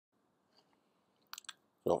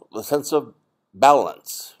So the sense of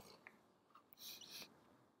balance,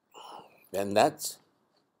 and that's,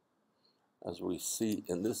 as we see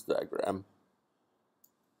in this diagram,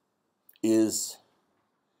 is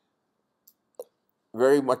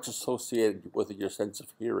very much associated with your sense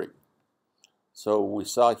of hearing. So we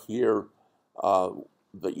saw here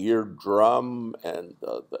the eardrum and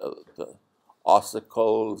the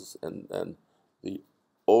ossicles and the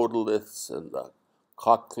otoliths and the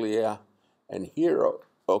cochlea. And here,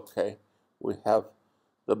 okay, we have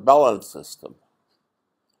the balance system.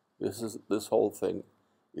 This whole thing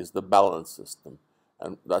is the balance system,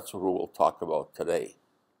 and that's what we'll talk about today.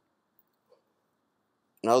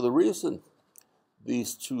 Now, the reason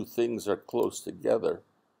these two things are close together,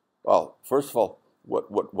 well, first of all,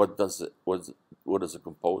 what is it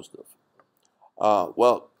composed of?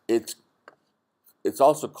 Well, it's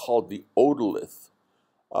also called the otolith,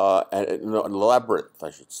 and no, labyrinth,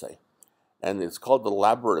 I should say, and it's called the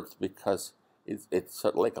labyrinth because it's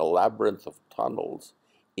sort of like a labyrinth of tunnels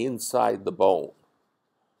inside the bone.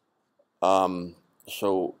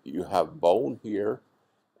 So you have bone here,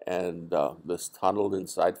 and this tunnel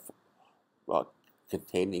inside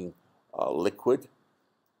containing liquid,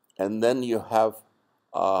 and then you have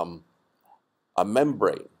a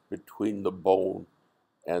membrane between the bone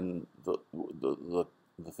and the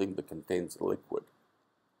thing that contains the liquid.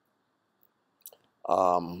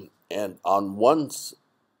 And on one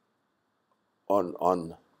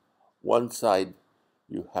side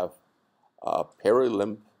you have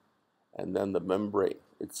perilymph, and then the membrane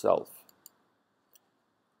itself.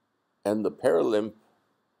 And the perilymph,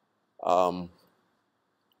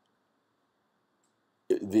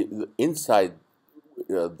 the inside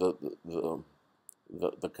the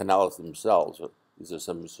canals themselves, these are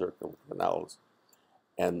semicircular canals,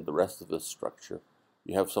 and the rest of the structure,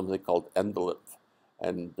 you have something called endolymph.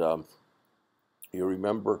 And you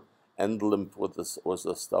remember endolymph was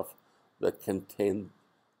the stuff that contained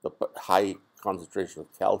the high concentration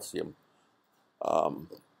of calcium,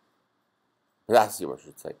 potassium, I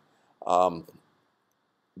should say,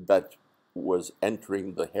 that was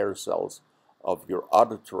entering the hair cells of your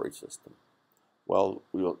auditory system. Well,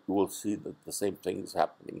 we'll see that the same thing is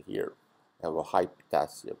happening here. You have a high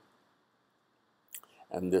potassium,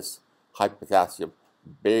 and this high potassium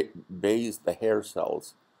bathes the hair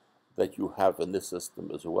cells that you have in this system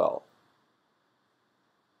as well.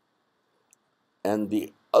 And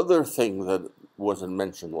the other thing that wasn't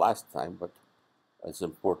mentioned last time, but is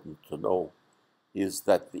important to know, is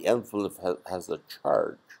that the endolymph has a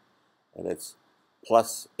charge, and it's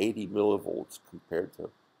plus 80 millivolts compared to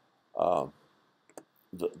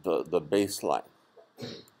the baseline.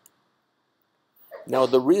 Now,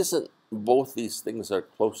 the reason both these things are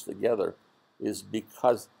close together is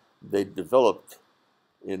because they developed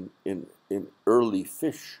in early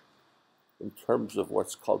fish in terms of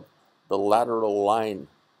what's called the lateral line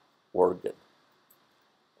organ.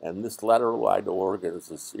 And this lateral line organ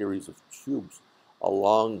is a series of tubes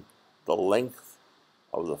along the length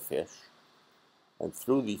of the fish, and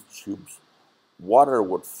through these tubes water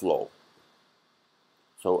would flow.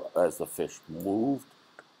 So as the fish moved,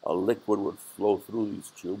 a liquid would flow through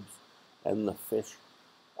these tubes, and the fish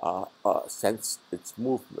sensed its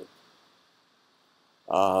movement.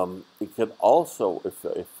 It could also, if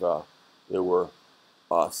there were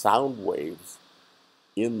sound waves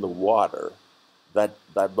in the water, that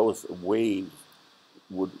those waves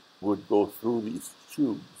would go through these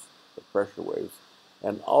tubes, the pressure waves,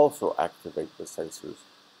 and also activate the sensors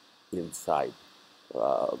inside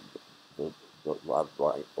the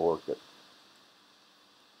lateral organ.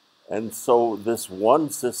 And so this one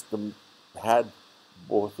system had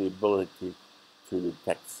both the ability to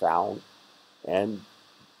detect sound and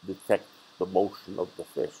detect the motion of the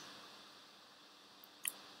fish.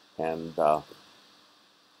 And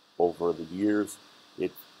over the years,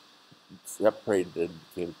 it separated and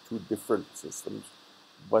became two different systems,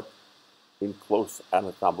 but in close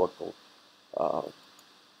anatomical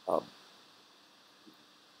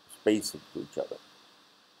spacing to each other.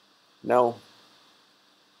 Now,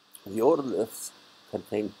 the otoliths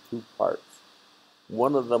contain two parts.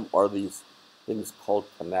 One of them are these things called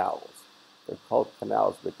canals. They're called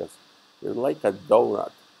canals because they're like a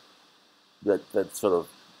donut that sort of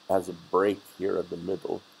has a break here in the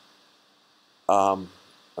middle, and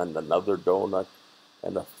another donut,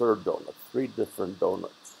 and a third donut, three different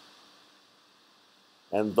donuts.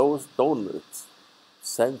 And those donuts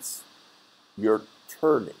sense your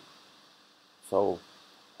turning. So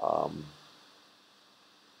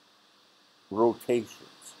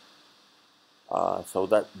rotations. So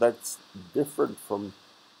that's different from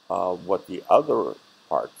what the other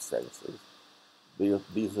part senses,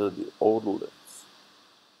 These are the otoliths.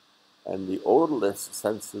 And the otolith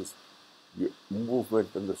senses your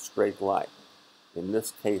movement in the straight line. In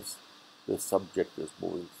this case, the subject is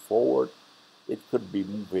moving forward. It could be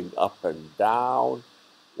moving up and down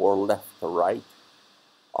or left to right.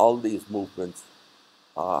 All these movements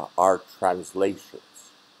are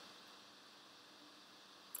translations.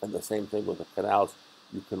 And the same thing with the canals.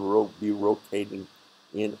 You can be rotating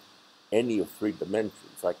in any of three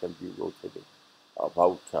dimensions. I can be rotating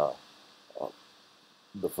about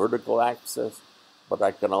the vertical axis, but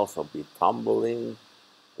I can also be tumbling,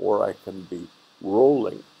 or I can be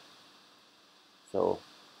rolling. So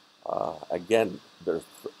again,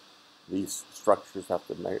 these structures have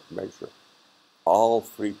to measure all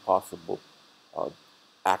three possible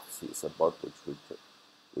axes about which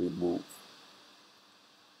we move.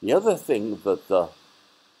 The other thing that the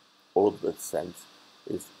otoliths sense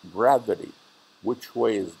is gravity, which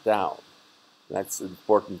way is down. That's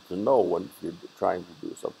important to know when you're trying to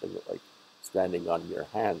do something like standing on your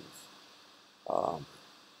hands,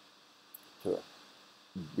 to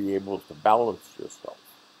be able to balance yourself.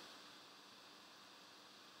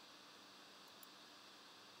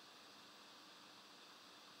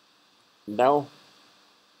 Now,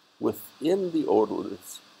 within the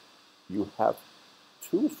otoliths, you have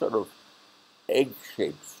two sort of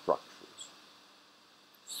egg-shaped structures,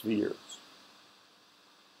 spheres.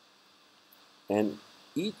 And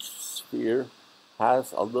each sphere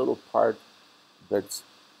has a little part that's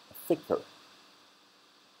thicker.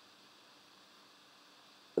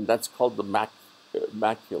 And that's called the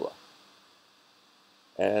macula.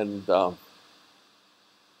 And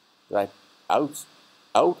that out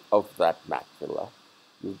of that macula,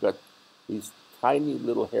 you've got these tiny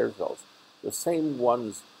little hair cells, the same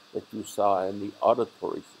ones that you saw in the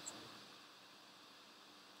auditory system.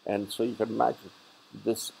 And so you can imagine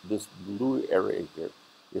this blue area here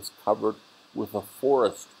is covered with a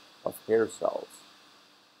forest of hair cells.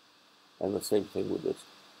 And the same thing with this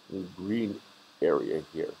green area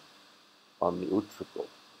here on the utricle.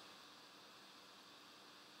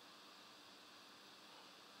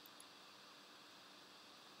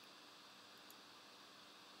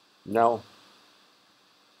 Now,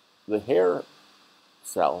 the hair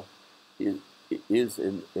cell is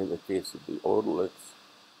in the case of the otoliths,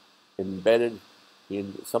 embedded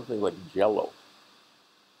in something like jello.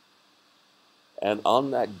 And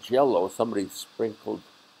on that jello, somebody sprinkled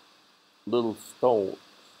little stones.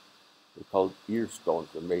 They're called ear stones.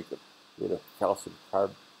 They're made of calcium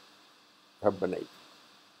carbonate.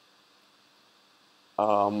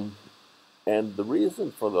 And the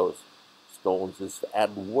reason for those stones is to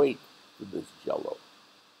add weight to this jello.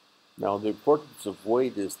 Now, the importance of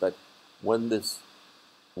weight is that when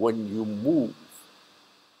you move,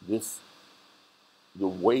 the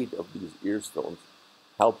weight of these ear stones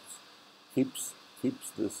keeps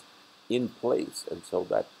this in place, and so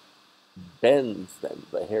that bends then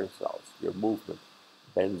the hair cells. Your movement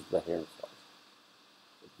bends the hair cells.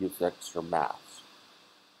 It gives extra mass.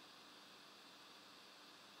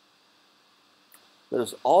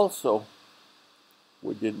 There's also,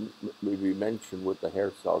 we didn't maybe mention with the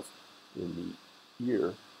hair cells in the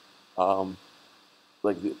ear,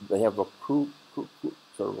 like they have a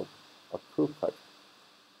sort of a crew cut,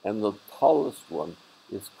 and the tallest one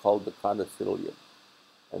is called the condylocium,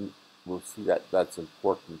 and we'll see that that's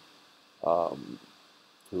important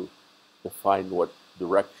to define what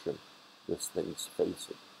direction this thing's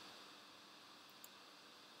facing.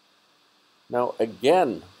 Now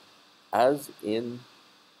again, as in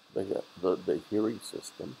the hearing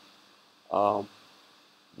system,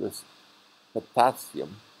 this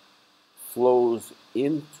potassium flows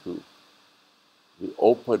into the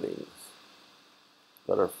openings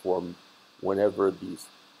that are formed whenever these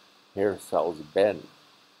hair cells bend.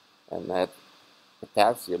 And that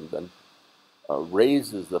potassium then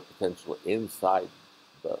raises the potential inside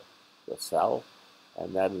the cell,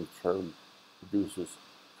 and that in turn produces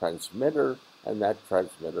transmitter, and that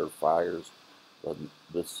transmitter fires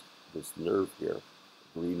this nerve here,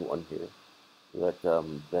 green one here, that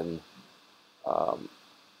then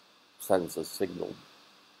sends a signal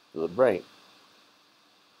to the brain.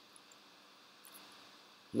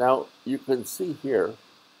 Now you can see here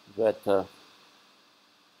that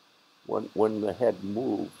when the head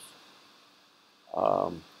moves,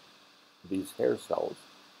 these hair cells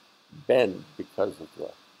bend because of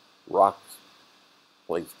the rocks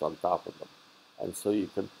placed on top of them. And so you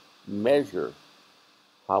can measure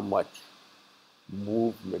how much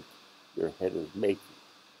movement your head is making.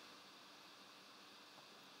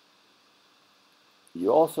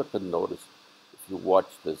 You also can notice, if you watch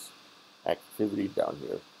this activity down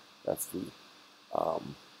here, that's the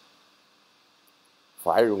um,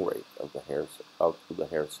 firing rate of the hair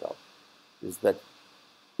cell is that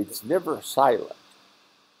it's never silent.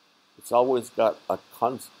 It's always got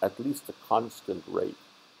at least a constant rate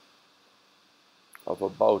of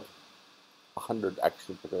about 100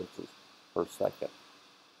 action potentials per second.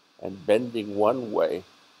 And bending one way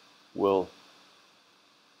will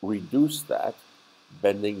reduce that.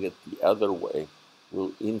 Bending it the other way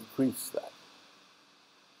will increase that.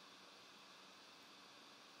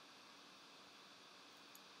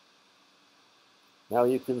 Now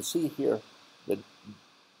you can see here that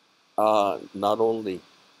not only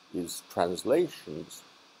is translations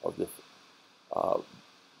of the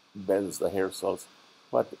bends the hair cells,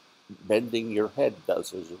 but bending your head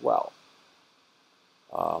does as well.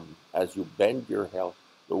 As you bend your head,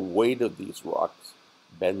 the weight of these rocks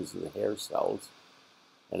bends the hair cells,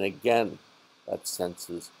 and again, that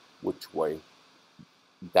senses which way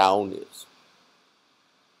down is.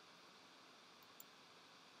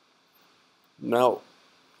 Now,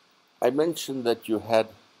 I mentioned that you had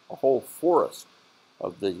a whole forest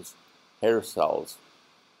of these hair cells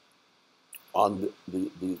on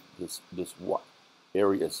this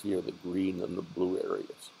areas here, the green and the blue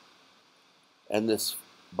areas. And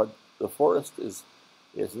but the forest is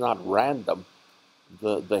not random.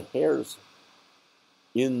 The hairs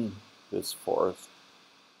in this forest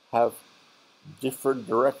have different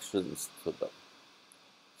directions to them.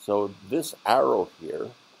 So this arrow here,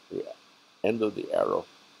 the end of the arrow,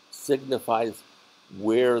 signifies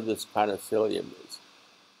where this penicillium is.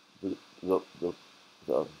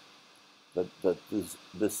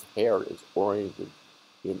 This hair is oriented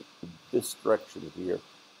in this direction here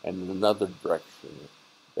and in another direction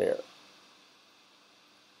there.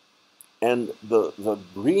 And the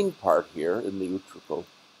green part here in the utricle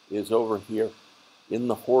is over here in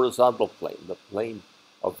the horizontal plane, the plane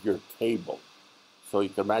of your table. So you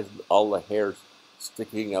can imagine all the hairs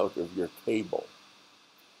sticking out of your table.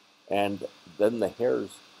 And then the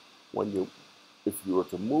hairs, if you were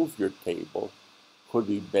to move your table, could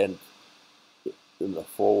be bent in the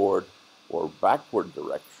forward or backward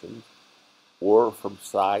direction, or from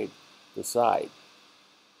side to side.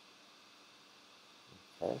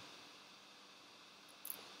 Okay.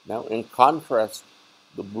 Now, in contrast,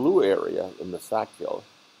 the blue area in the saccule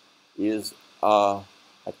is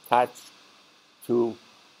attached to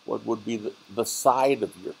what would be the side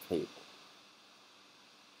of your table.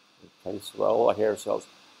 Okay, so all the hair cells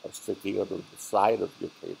are sticking out of the side of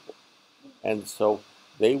your table. And so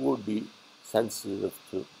they would be sensitive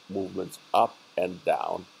to movements up and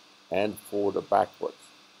down and forward or backwards.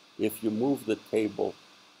 If you move the table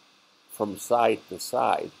from side to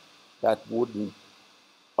side, that wouldn't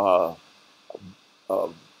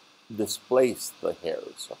displace the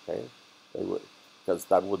hairs, okay? They would, because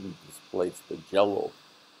that wouldn't displace the jello.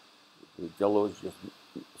 The jello is just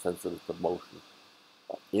sensitive to motion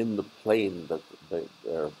in the plane that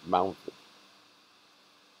they're mounted.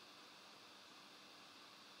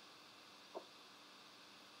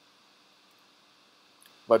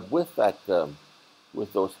 But with that,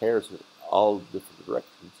 with those hairs in all different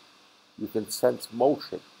directions, you can sense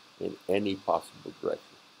motion in any possible direction.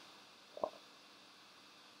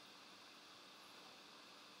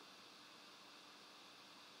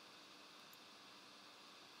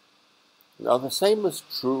 Now the same is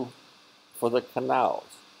true for the canals.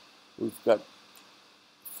 We've got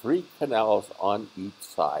 3 canals on each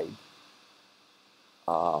side,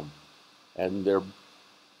 and they're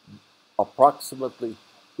approximately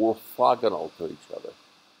orthogonal to each other.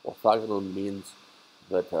 Orthogonal means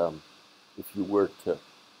that if you were to,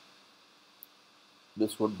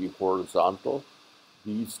 this would be horizontal,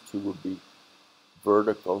 these two would be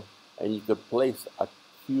vertical, and you could place a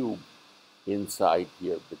cube inside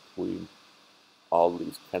here between all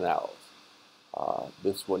these canals.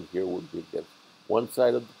 This one here would be against one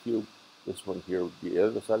side of the cube, this one here would be the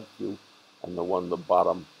other side of the cube, and the one on the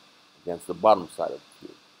bottom against the bottom side of the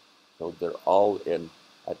cube. So they're all in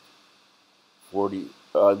at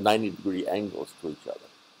 90-degree angles to each other.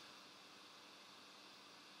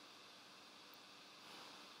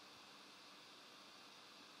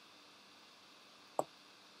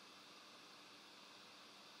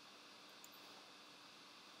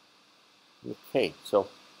 Okay, so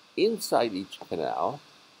inside each canal,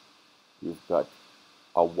 you've got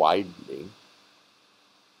a widening,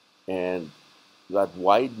 and that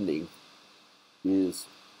widening is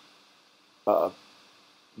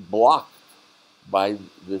blocked by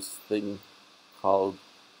this thing called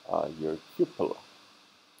your cupola.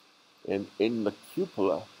 And in the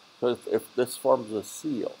cupola, so if this forms a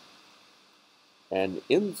seal, and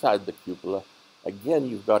inside the cupola, again,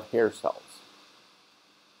 you've got hair cells.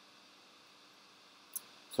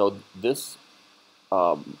 So this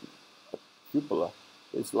um, pupilla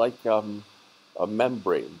is like a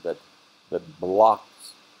membrane that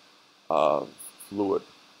blocks uh, fluid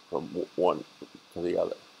from one to the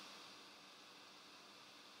other.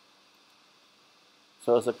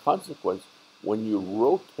 So as a consequence, when you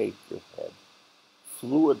rotate your head,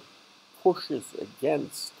 fluid pushes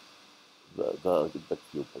against the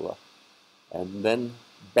cupola and then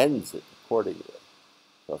bends it accordingly.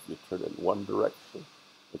 So if you turn in one direction,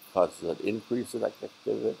 it causes an increase in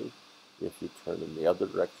activity. If you turn in the other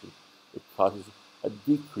direction, it causes a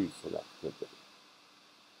decrease in activity.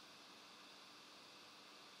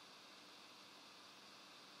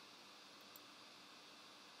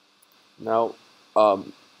 Now,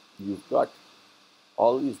 you've got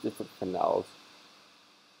all these different canals,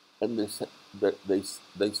 and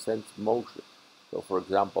they sense motion. So, for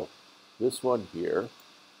example, this one here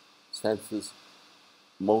senses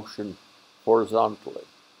motion horizontally.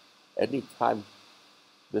 Anytime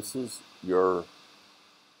this is your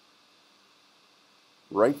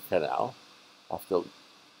right canal, I have to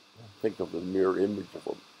think of the mirror image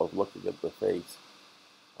of looking at the face,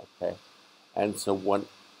 okay? And so when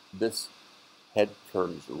this head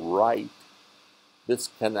turns right, this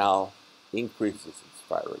canal increases its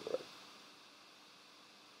firing rate.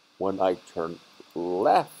 When I turn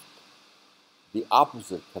left, the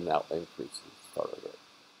opposite canal increases its firing rate.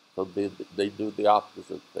 So they do the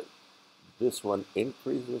opposite thing. This one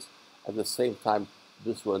increases, at the same time,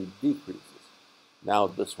 this one decreases. Now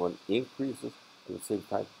this one increases, at the same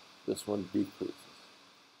time, this one decreases.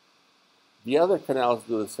 The other canals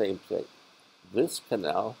do the same thing. This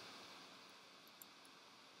canal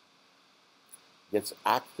gets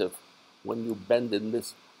active when you bend in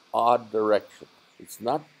this odd direction. It's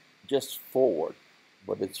not just forward,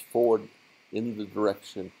 but it's forward in the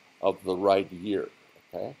direction of the right ear,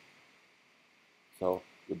 okay? So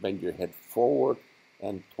you bend your head forward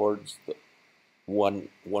and towards the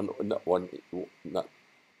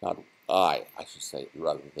not eye, I should say,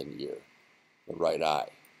 rather than ear, the right eye,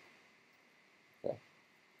 okay?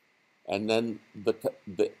 And then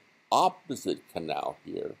the opposite canal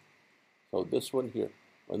here, so this one here,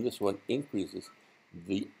 when this one increases,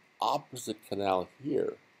 the opposite canal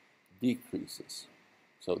here decreases.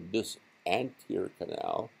 So this anterior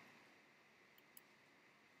canal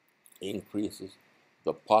increases,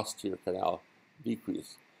 the posterior canal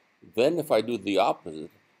decreases. Then if I do the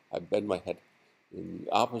opposite, I bend my head in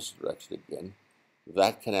the opposite direction again,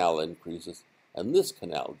 that canal increases, and this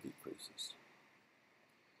canal decreases.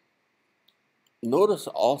 Notice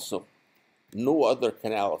also, no other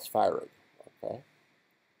canal is firing, okay?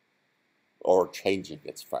 Or changing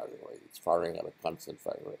its firing rate. It's firing at a constant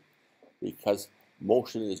firing rate because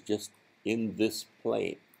motion is just in this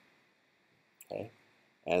plane, okay?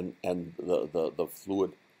 And the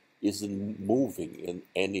fluid isn't moving in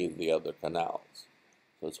any of the other canals.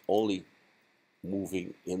 So it's only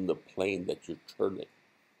moving in the plane that you're turning.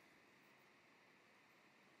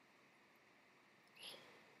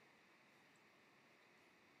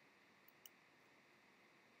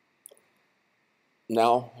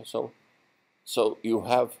 Now, so you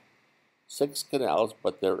have 6 canals,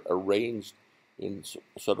 but they're arranged in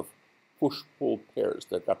sort of push-pull pairs.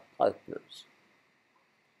 They've got partners.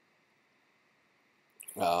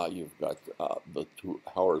 You've got the 2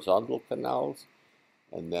 horizontal canals,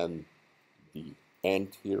 and then the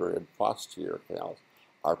anterior and posterior canals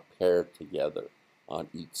are paired together on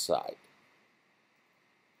each side.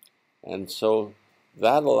 And so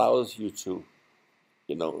that allows you to,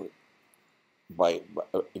 by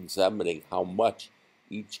examining how much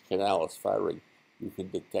each canal is firing, you can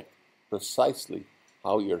detect precisely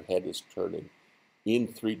how your head is turning in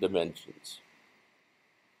 3 dimensions.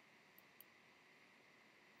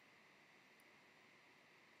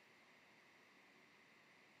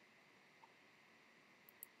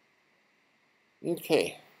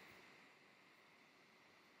 Okay.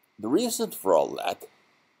 The reason for all that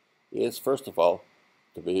is, first of all,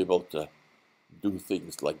 to be able to do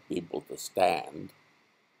things like be able to stand,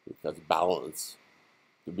 because balance,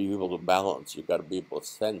 to be able to balance, you've got to be able to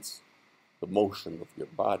sense the motion of your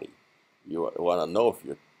body. You want to know if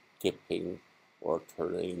you're tipping or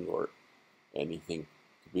turning or anything,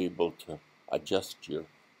 to be able to adjust your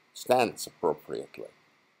stance appropriately.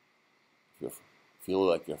 If you feel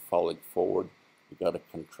like you're falling forward, you've got to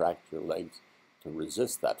contract your legs to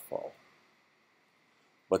resist that fall.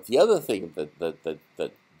 But the other thing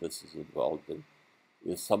that this is involved in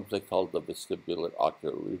is something called the vestibular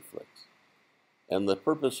ocular reflex. And the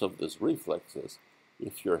purpose of this reflex is,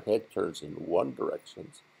 if your head turns in one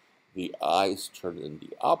direction, the eyes turn in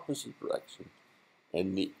the opposite direction,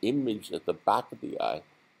 and the image at the back of the eye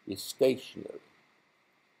is stationary.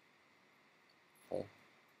 Okay?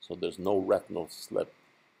 So there's no retinal slip,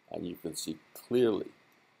 and you can see clearly.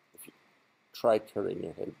 If you try turning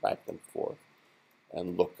your head back and forth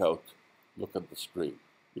and look at the screen.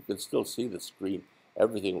 You can still see the screen,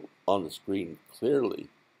 everything on the screen clearly,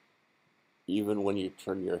 even when you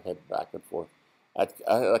turn your head back and forth at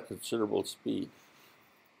a considerable speed.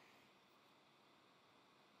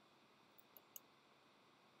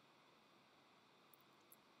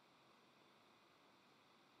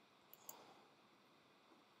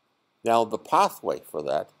 Now, the pathway for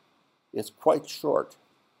that is quite short.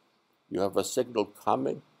 You have a signal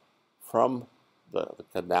coming from the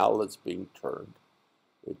canal that's being turned.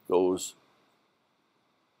 It goes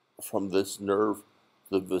from this nerve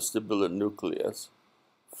to the vestibular nucleus,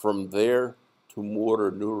 from there to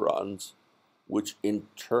motor neurons, which in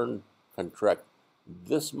turn contract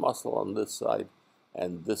this muscle on this side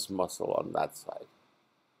and this muscle on that side.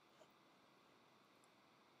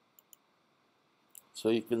 So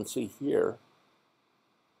you can see here,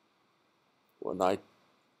 when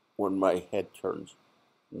my head turns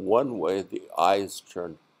one way, the eyes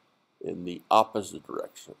turn in the opposite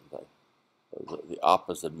direction, the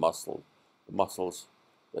opposite muscle, the muscles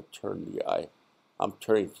that turn the eye. I'm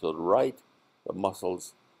turning to the right, the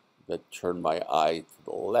muscles that turn my eye to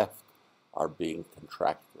the left are being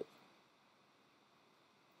contracted.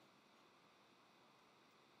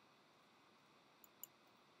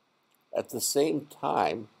 At the same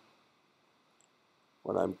time,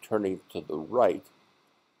 when I'm turning to the right,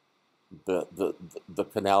 the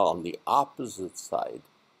canal on the opposite side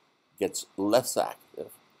gets less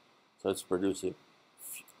active, so it's producing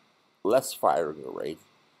less firing rate,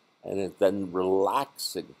 and it's then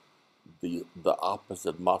relaxing the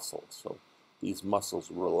opposite muscles. So these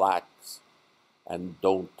muscles relax and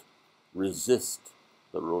don't resist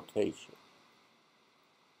the rotation.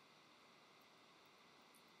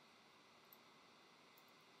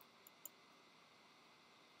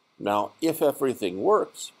 Now, if everything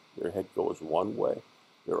works, your head goes one way,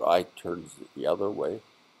 your eye turns the other way,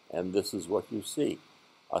 and this is what you see,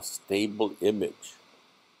 a stable image,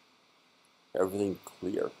 everything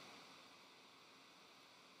clear.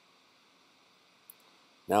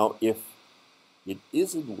 Now, if it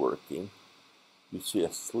isn't working, you see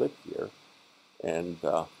a slip here, and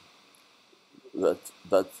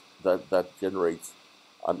that generates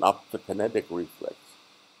an optokinetic reflex,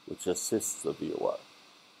 which assists the viewer.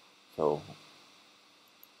 So,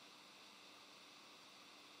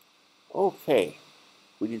 okay,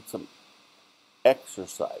 we need some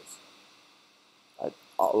exercise. I'd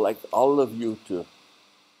like all of you to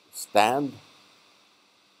stand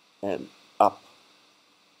and up.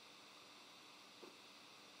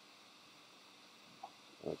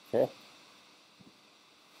 Okay.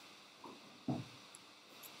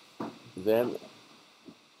 Then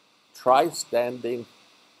try standing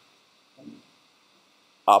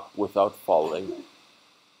up without falling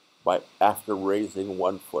after raising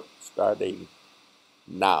one foot, starting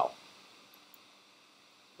now.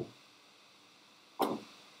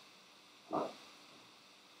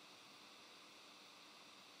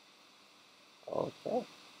 Okay,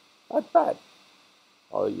 not bad.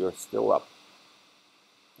 Oh, you're still up.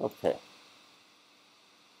 Okay.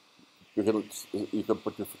 You can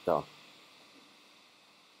put your foot down.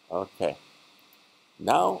 Okay.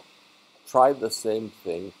 Now try the same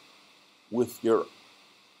thing with your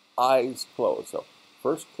eyes closed. So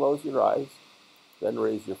first close your eyes, then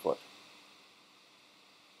raise your foot.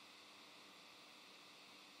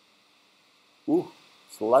 Ooh,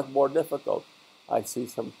 it's a lot more difficult. I see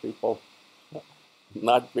some people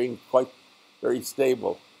not being quite very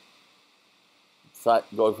stable,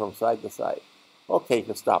 going from side to side. Okay, you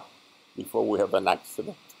can stop before we have an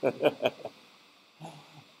accident.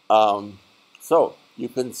 So you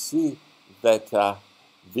can see that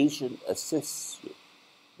vision assists you.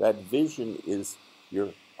 That vision is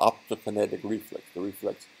your optokinetic reflex, the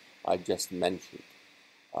reflex I just mentioned.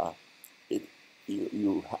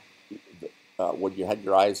 When you had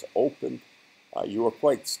your eyes opened, you were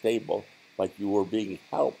quite stable, but you were being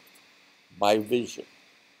helped by vision.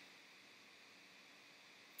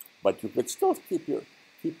 But you could still keep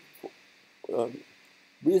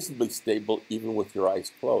reasonably stable even with your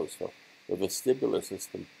eyes closed. So the vestibular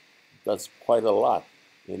system does quite a lot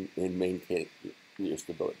in maintaining your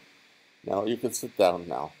stability. Now you can sit down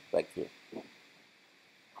now. Thank you.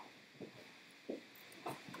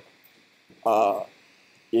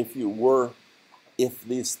 If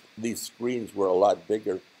these screens were a lot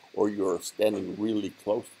bigger, or you're standing really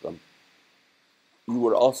close to them, you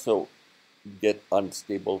would also get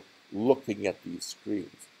unstable looking at these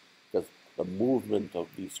screens, because the movement of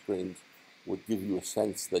these screens would give you a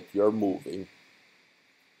sense that you're moving,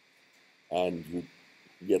 and you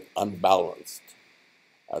get unbalanced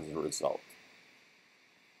as a result.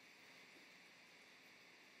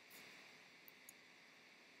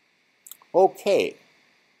 Okay,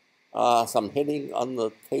 some hitting on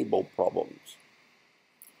the table problems.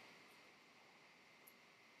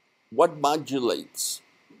 What modalities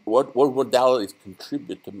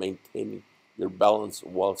contribute to maintaining your balance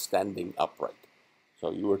while standing upright?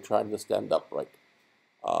 So you were trying to stand upright.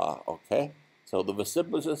 Okay, so the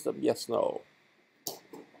vestibular system, yes, no.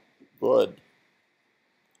 Good.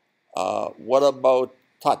 What about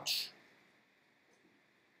touch?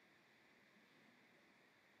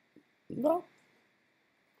 No.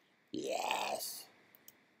 Yes.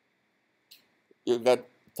 You got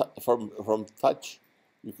from touch,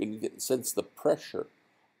 you can sense the pressure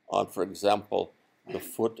on, for example, the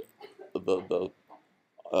foot,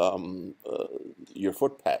 your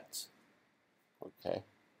foot pads. Okay,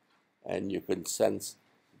 and you can sense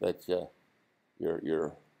that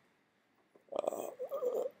you're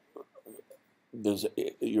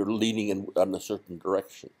you're leaning in a certain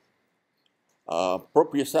direction.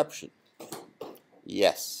 Proprioception.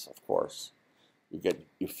 Yes, of course.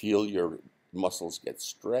 You feel your muscles get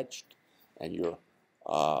stretched, and you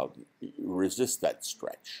resist that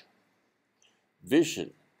stretch.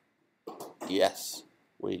 Vision. Yes,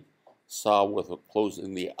 we saw with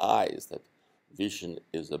closing the eyes that vision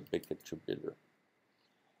is a big contributor.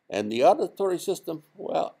 And the auditory system,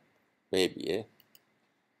 well, maybe, eh?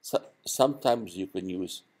 So, sometimes you can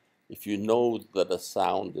use, if you know that a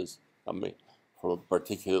sound is coming from a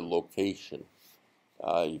particular location,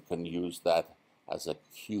 you can use that as a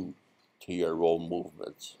cue to your own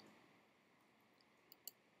movements.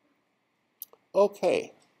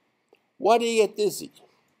 Okay, why do you get dizzy?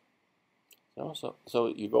 So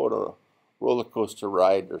you go to a roller coaster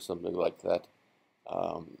ride or something like that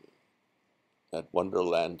at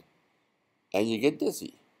Wonderland, and you get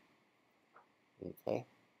dizzy. Okay,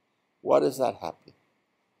 why does that happen?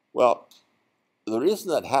 Well, the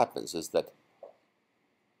reason that happens is that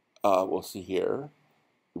we'll see here.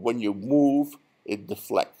 When you move, it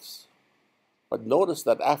deflects. But notice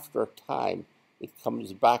that after a time, it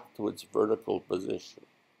comes back to its vertical position.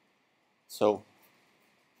 So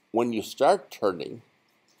when you start turning,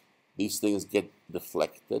 these things get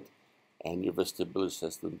deflected, and your vestibular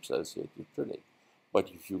system says that you're turning. But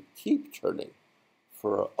if you keep turning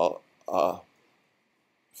for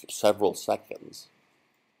several seconds,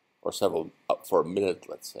 or for a minute,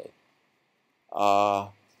 let's say,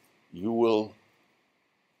 you will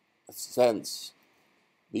sense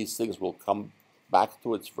these things will come back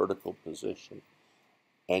to its vertical position,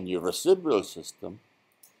 and your vestibular system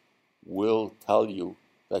will tell you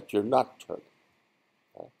that you're not turning.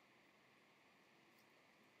 Okay?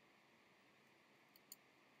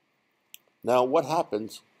 Now, what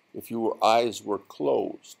happens if your eyes were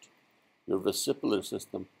closed? Your vestibular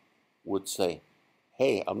system would say,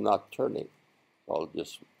 hey, I'm not turning. I'll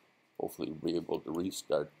just hopefully be able to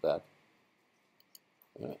restart that.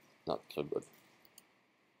 Yeah, not so good.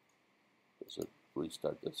 Does it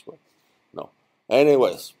restart this way? No.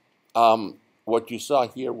 Anyways, what you saw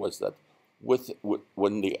here was that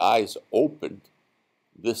when the eyes opened,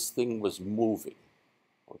 this thing was moving.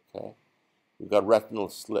 Okay, you got retinal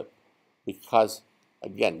slip because,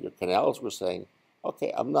 again, your canals were saying,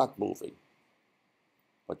 okay, I'm not moving.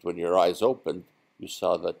 But when your eyes opened, you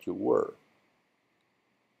saw that you were.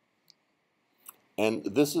 And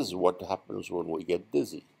this is what happens when we get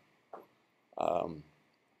dizzy.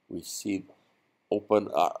 We open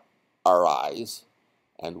our eyes,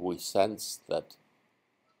 and we sense that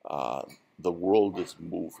the world is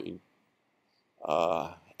moving,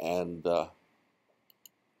 and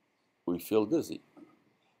we feel dizzy.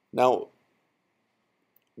 Now,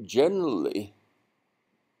 generally,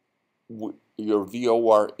 your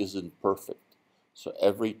VOR isn't perfect. So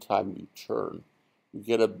every time you turn, you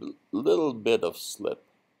get a little bit of slip,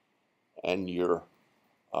 and your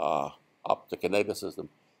optic kinetic system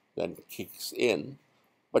then kicks in,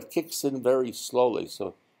 but kicks in very slowly,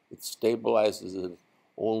 so it stabilizes it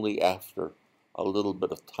only after a little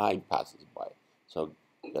bit of time passes by. So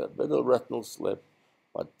you get a bit of retinal slip,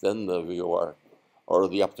 but then the VOR, or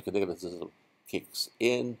the optic kinetic system, kicks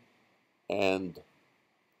in and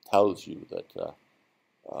tells you that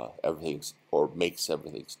everything's, or makes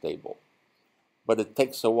everything stable. But it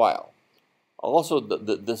takes a while. Also,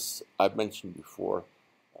 this I mentioned before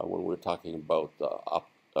when we were talking about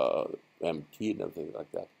MT and everything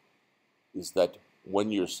like that, is that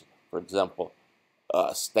when you're, for example,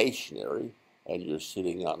 stationary, and you're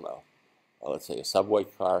sitting on let's say a subway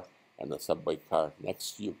car, and the subway car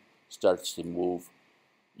next to you starts to move,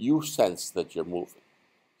 you sense that you're moving.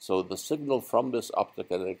 So the signal from this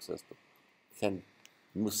optokinetic system can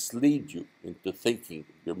mislead you into thinking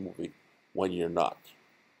you're moving when you're not.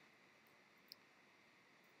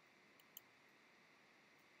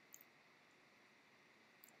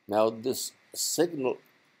 Now, this signal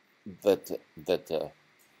that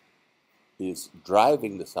is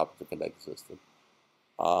driving this optokinetic system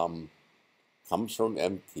comes from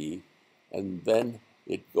MT, and then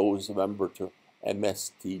it goes, remember, to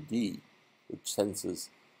MSTD, which senses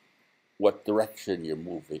what direction you're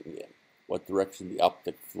moving in, what direction the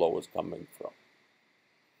optic flow is coming from.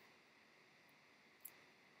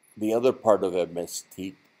 The other part of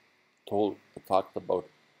MST talked about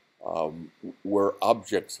where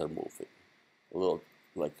objects are moving, a little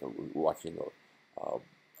like watching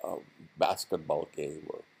a basketball game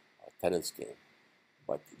or a tennis game.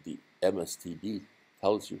 But the MSTD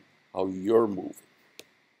tells you how you're moving.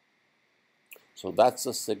 So that's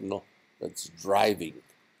a signal that's driving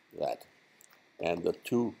that. And the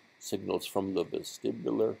two signals from the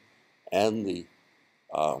vestibular and the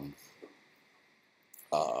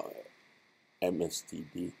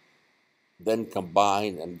MSTD then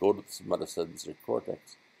combine and go to the somatosensory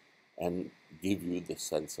cortex and give you the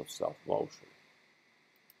sense of self-motion.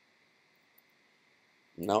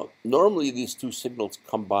 Now, normally these two signals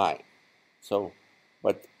combine,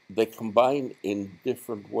 but they combine in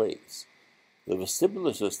different ways. The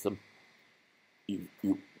vestibular system,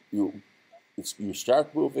 you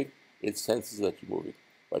start moving, it senses that you're moving,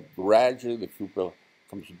 but gradually the pupil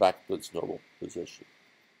comes back to its normal position,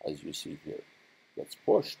 as you see here. Gets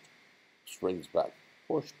pushed, springs back,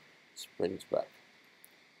 pushed, springs back.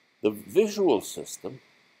 The visual system,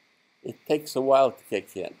 it takes a while to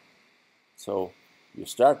kick in. So you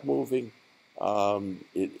start moving,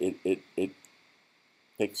 it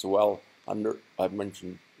takes a while. I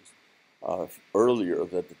mentioned earlier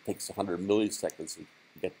that it takes 100 milliseconds to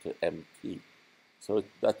get to MT. So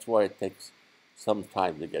that's why it takes some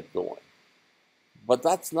time to get going. But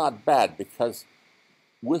that's not bad, because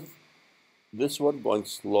with this one going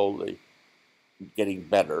slowly, getting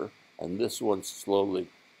better, and this one slowly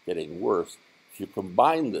getting worse, if you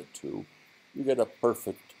combine the two, you get a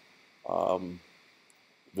perfect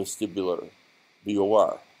vestibular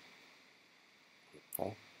VOR.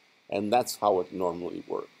 Okay? And that's how it normally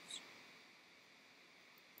works.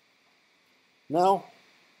 Now,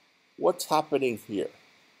 what's happening here?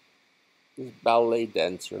 This ballet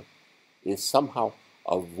dancer is somehow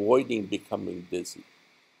avoiding becoming dizzy.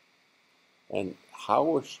 And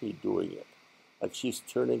how is she doing it? Like, she's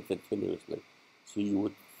turning continuously. So you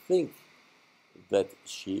would think that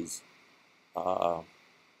she's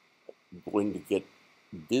going to get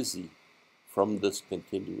dizzy from this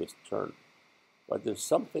continuous turn. But there's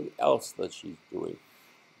something else that she's doing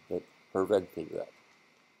that's preventing that.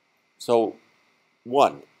 So,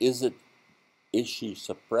 one, is she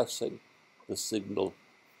suppressing the signal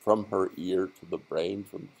from her ear to the brain,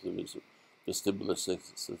 from the vestibular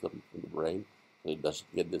system in the brain, so it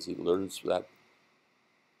doesn't get dizzy, learns that?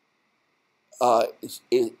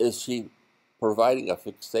 Is she providing a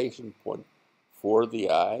fixation point for the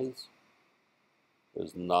eyes?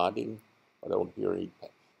 There's nodding. I don't hear any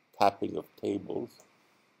tapping of tables,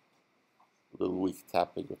 a little weak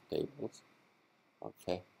tapping of tables.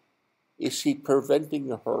 Okay. Is she preventing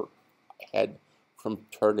her head from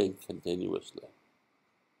turning continuously?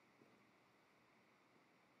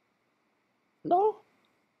 No,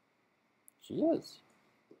 she is.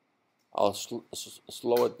 I'll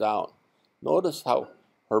slow it down. Notice how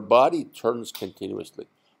her body turns continuously,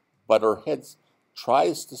 but her head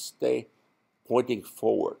tries to stay pointing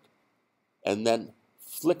forward and then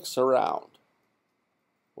flicks around.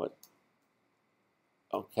 What?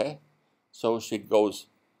 Okay? So she's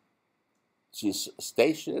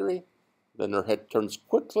stationary, then her head turns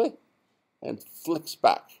quickly and flicks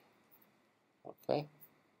back. Okay?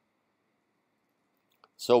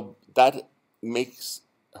 So that makes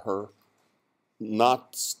her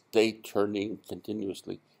not stay turning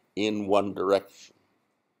continuously in one direction.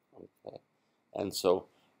 Okay? And so,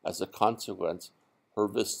 as a consequence, her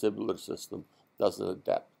vestibular system doesn't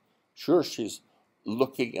adapt. Sure, she's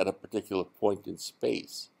looking at a particular point in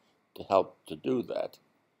space to help to do that,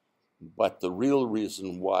 but the real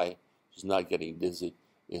reason why she's not getting dizzy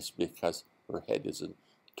is because her head isn't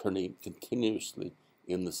turning continuously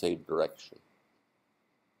in the same direction.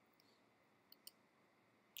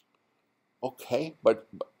 Okay, but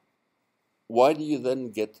why do you then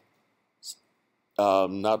get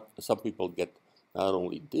some people get not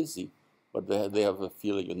only dizzy, but they have a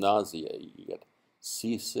feeling of nausea. You get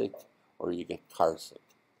seasick or you get car sick.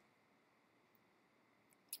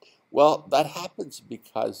 Well, that happens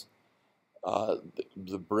because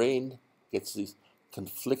the brain gets these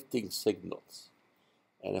conflicting signals.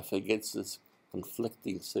 And if it gets these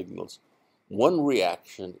conflicting signals, one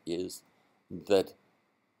reaction is that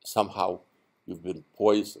somehow you've been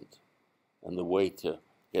poisoned. And the way to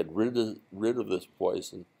get rid of this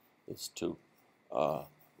poison is to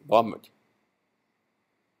vomit.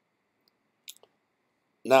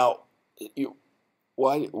 Now,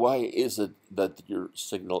 why is it that your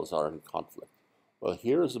signals are in conflict? Well,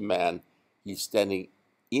 here's a man, he's standing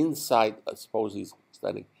inside, suppose he's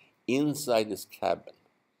standing inside his cabin,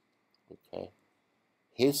 okay?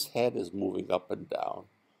 His head is moving up and down,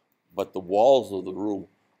 but the walls of the room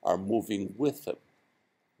are moving with him.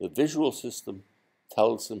 The visual system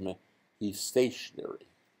tells him he's stationary,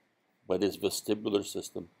 but his vestibular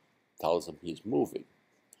system tells him he's moving.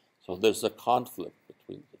 So there's a conflict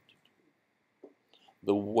between the two.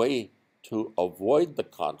 The way to avoid the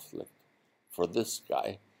conflict for this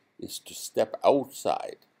guy is to step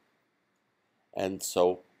outside. And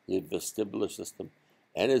so his vestibular system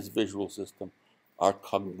and his visual system are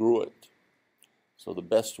congruent. So the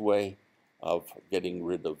best way of getting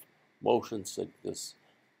rid of motion sickness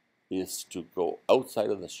is to go outside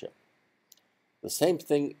of the ship. The same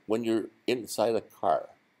thing when you're inside a car.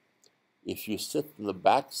 If you sit in the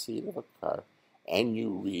back seat of a car and you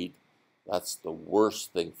read, that's the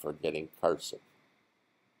worst thing for getting car sick.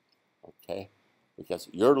 Okay? Because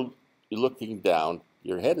you're looking down,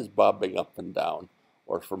 your head is bobbing up and down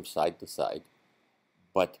or from side to side,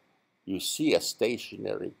 but you see a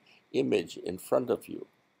stationary image in front of you.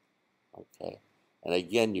 Okay? And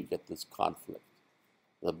again, you get this conflict.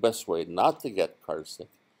 The best way not to get car sick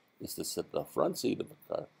is to sit in the front seat of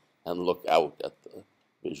a car and look out at the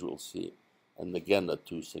visual scene. And again, the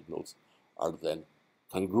two signals are then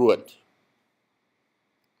congruent.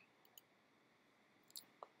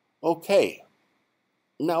 Okay,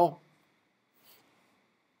 now,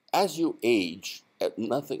 as you age,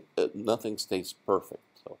 nothing stays perfect.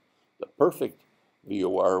 So the perfect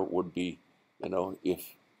VOR would be,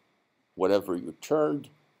 if whatever you turned,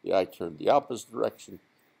 the eye turned the opposite direction,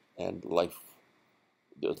 and life,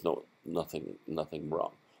 there's nothing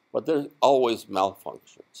wrong. But there's always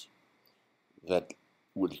malfunctions that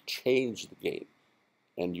will change the game,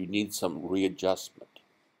 and you need some readjustment.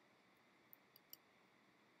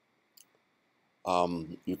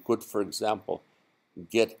 You could, for example,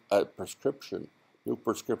 get a new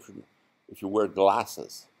prescription, if you wear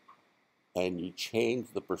glasses, and you change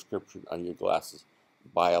the prescription on your glasses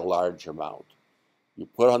by a large amount. You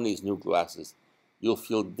put on these new glasses, you'll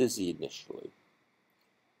feel dizzy initially.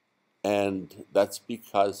 And that's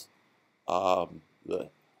because the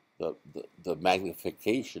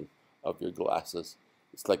magnification of your glasses,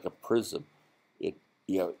 it's like a prism.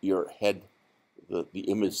 Your head, the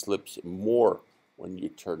image slips more when you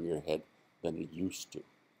turn your head than it used to.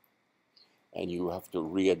 And you have to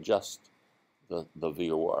readjust the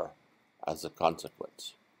VOR as a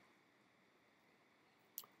consequence.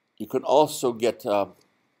 You can also get,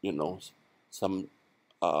 some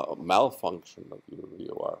malfunction of your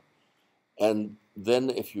VOR. And then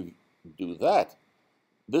if you do that,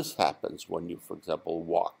 this happens when you, for example,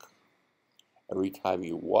 walk. Every time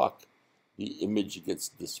you walk, the image gets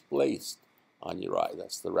displaced on your eye.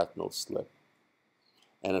 That's the retinal slip.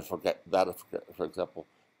 And that, for example,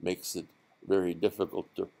 makes it very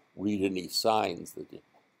difficult to read any signs.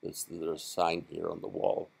 There's a sign here on the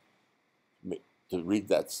wall. To read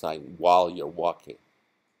that sign while you're walking.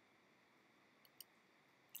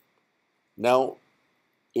 Now,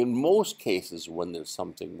 in most cases, when there's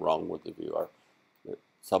something wrong with the VOR,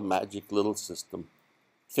 some magic little system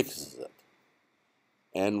fixes it.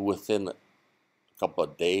 And within a couple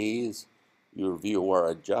of days, your VOR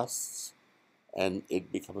adjusts and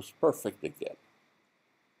it becomes perfect again.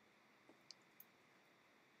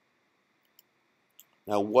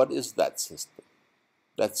 Now, what is that system?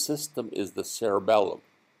 That system is the cerebellum.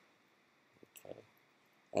 Okay?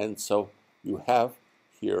 And so you have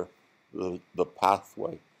here the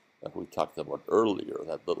pathway that we talked about earlier,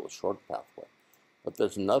 that little short pathway. But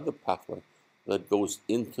there's another pathway that goes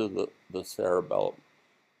into the cerebellum.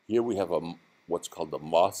 Here we have what's called the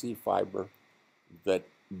mossy fiber that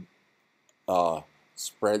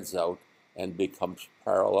spreads out and becomes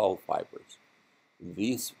parallel fibers.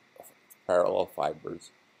 These parallel fibers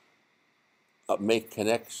make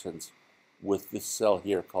connections with this cell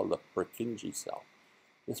here called the Purkinje cell.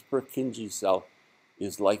 This Purkinje cell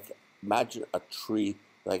is like, imagine a tree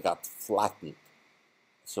that got flattened.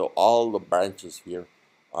 So all the branches here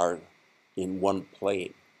are in one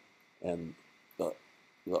plane, and the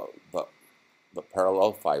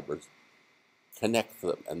parallel fibers connect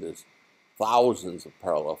them, and there's thousands of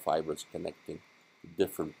parallel fibers connecting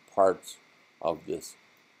different parts of this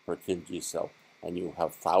Purkinje cell, and you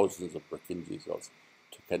have thousands of Purkinje cells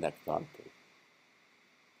to connect onto.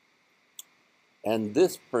 And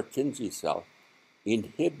this Purkinje cell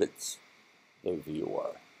inhibits the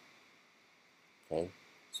VOR. Okay,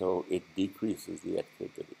 so it decreases the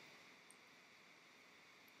activity.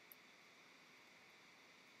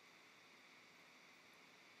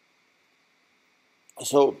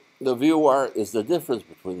 So the VOR is the difference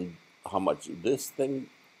between how much this thing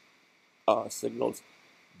signals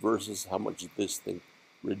versus how much this thing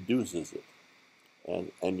reduces it.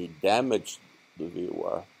 And any damage to the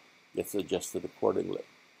VOR gets adjusted accordingly.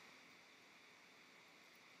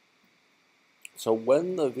 So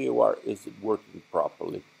when the VOR isn't working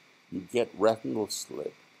properly, you get retinal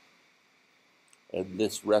slip. And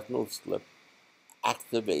this retinal slip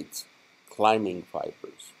activates climbing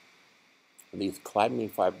fibers. And these climbing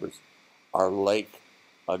fibers are like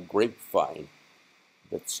a grapevine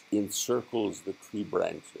that encircles the tree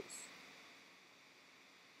branches.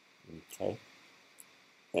 Okay?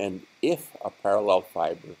 And if a parallel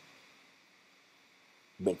fiber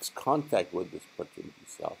makes contact with this Purkinje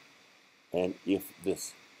cell, and if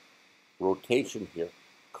this rotation here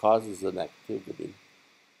causes an activity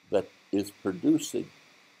that is producing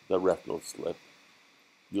the retinal slip,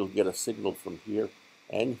 you'll get a signal from here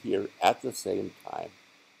and here at the same time.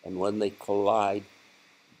 And when they collide,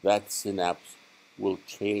 that synapse will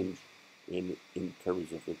change in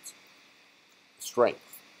terms of its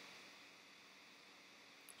strength.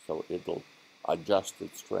 So it'll adjust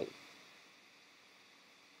its strength.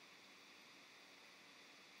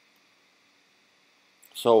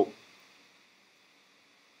 So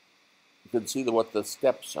you can see what the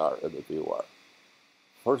steps are in the VOR.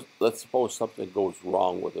 First, let's suppose something goes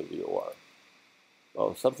wrong with the VOR.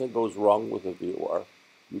 Well, if something goes wrong with the VOR,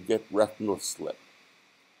 you get retinal slip.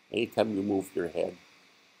 Anytime you move your head,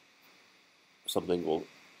 something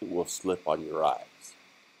will slip on your eyes.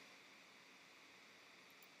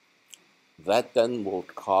 That then will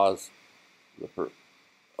cause the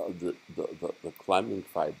climbing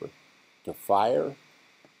fiber to fire,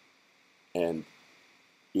 and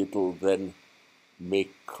it'll then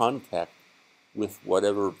make contact with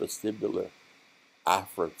whatever vestibular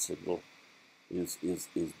afferent signal is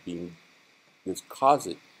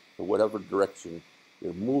causing, or whatever direction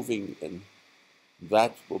you're moving in.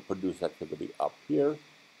 That will produce activity up here,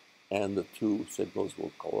 and the two signals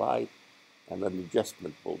will collide, and an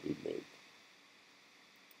adjustment will be made.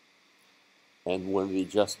 And when the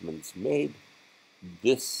adjustment's made,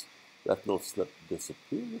 this retinal slip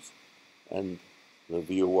disappears, and the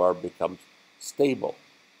VOR becomes stable.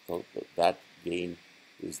 So that gain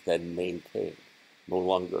is then maintained. No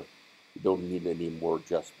longer, you don't need any more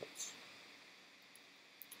adjustments.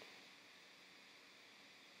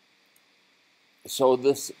 So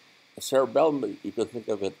this cerebellum, you can think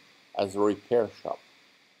of it as a repair shop.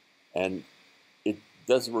 And it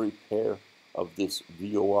does a repair of this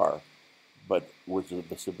VOR, but which is a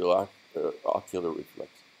vestibular ocular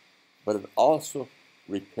reflex. But it also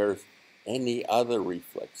repairs any other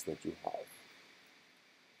reflex that you have.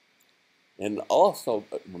 And also,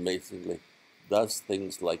 amazingly, does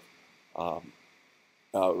things like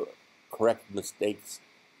correct mistakes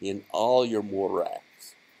in all your motor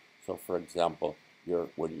acts. So, for example,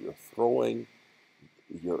 when you're throwing,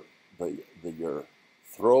 your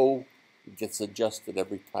throw gets adjusted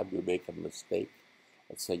every time you make a mistake.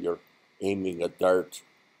 Let's say you're aiming a dart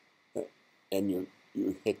and you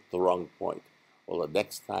hit the wrong point. Well, the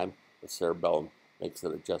next time the cerebellum makes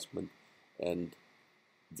an adjustment and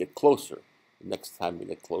get closer. The next time you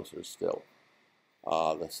get closer still.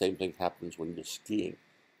 The same thing happens when you're skiing.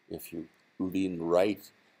 If you lean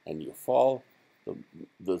right and you fall,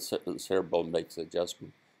 the cerebellum makes an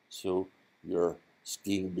adjustment, so your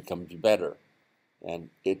skiing becomes better. And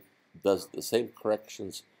it does the same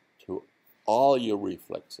corrections to all your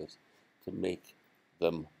reflexes to make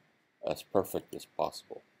them as perfect as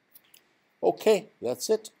possible. Okay, that's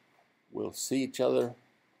it. We'll see each other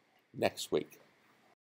next week.